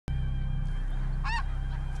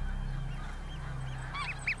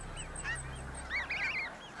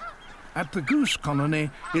At the goose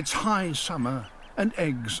colony, it's high summer and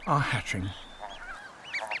eggs are hatching.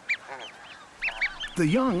 The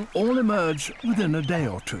young all emerge within a day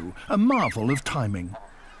or two, a marvel of timing.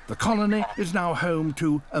 The colony is now home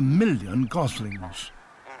to 1 million goslings.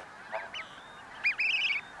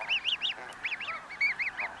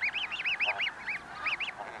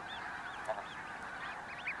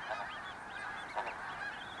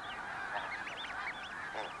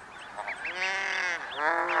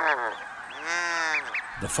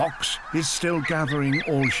 The fox is still gathering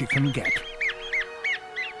all she can get.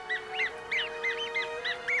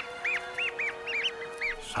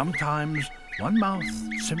 Sometimes one mouth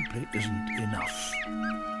simply isn't enough.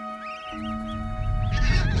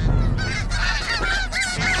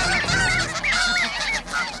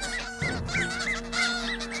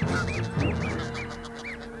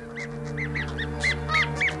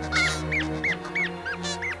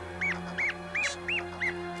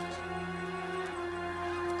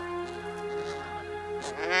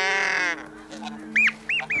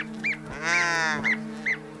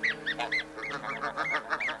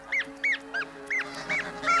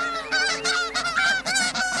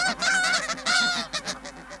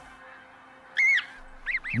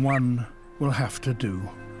 One will have to do.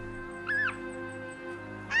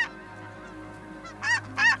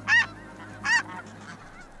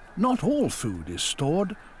 Not all food is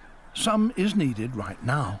stored. Some is needed right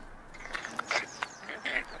now.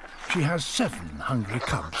 She has 7 hungry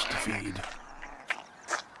cubs to feed.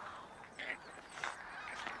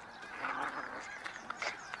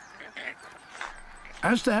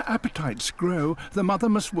 As their appetites grow, the mother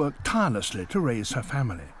must work tirelessly to raise her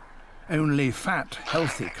family. Only fat,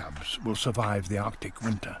 healthy cubs will survive the Arctic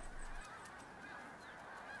winter.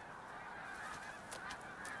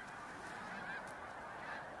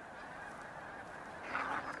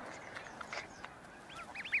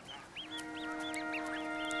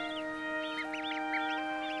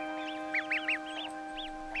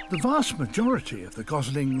 The vast majority of the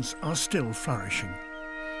goslings are still flourishing.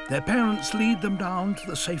 Their parents lead them down to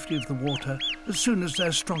the safety of the water as soon as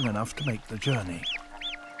they're strong enough to make the journey.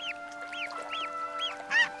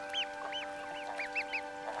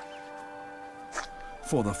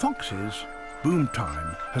 For the foxes, boom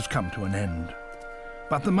time has come to an end.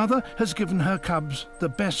 But the mother has given her cubs the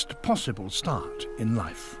best possible start in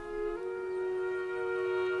life.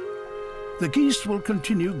 The geese will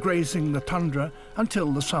continue grazing the tundra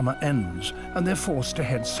until the summer ends and they're forced to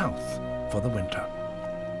head south for the winter.